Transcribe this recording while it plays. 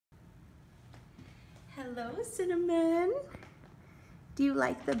Hello, Cinnamon. Do you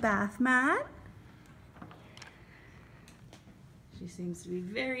like the bath mat? She seems to be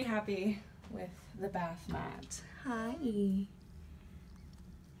very happy with the bath mat. Hi.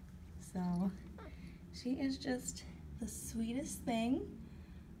 So, she is just the sweetest thing.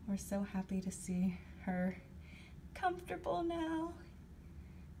 We're so happy to see her comfortable now.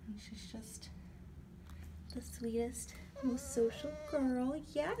 And she's just the sweetest, most social girl.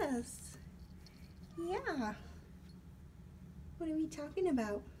 Yes. Yeah. What are we talking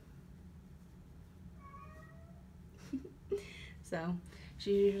about? So,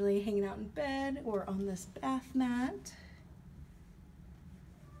 she's usually hanging out in bed or on this bath mat.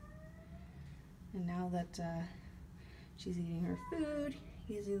 And now that she's eating her food,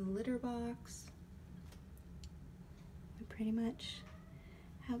 using the litter box, we pretty much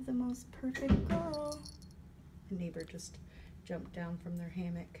have the most perfect girl. The neighbor just jumped down from their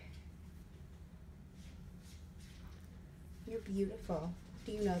hammock. You're beautiful.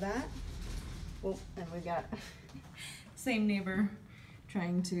 Do you know that? Oh, and we got same neighbor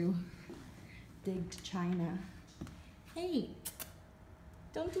trying to dig china. Hey,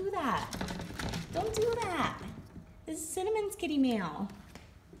 don't do that. Don't do that. This is Cinnamon's kitty meow.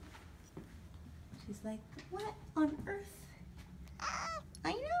 She's like, what on earth?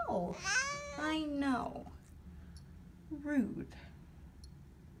 I know. I know. Rude.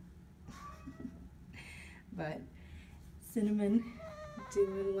 But Cinnamon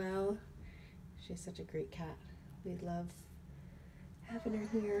doing well. She's such a great cat. We love having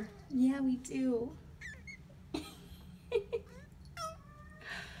her here. Yeah, we do.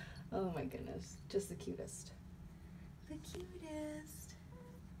 Oh my goodness, just the cutest. The cutest.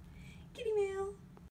 Kitty meow.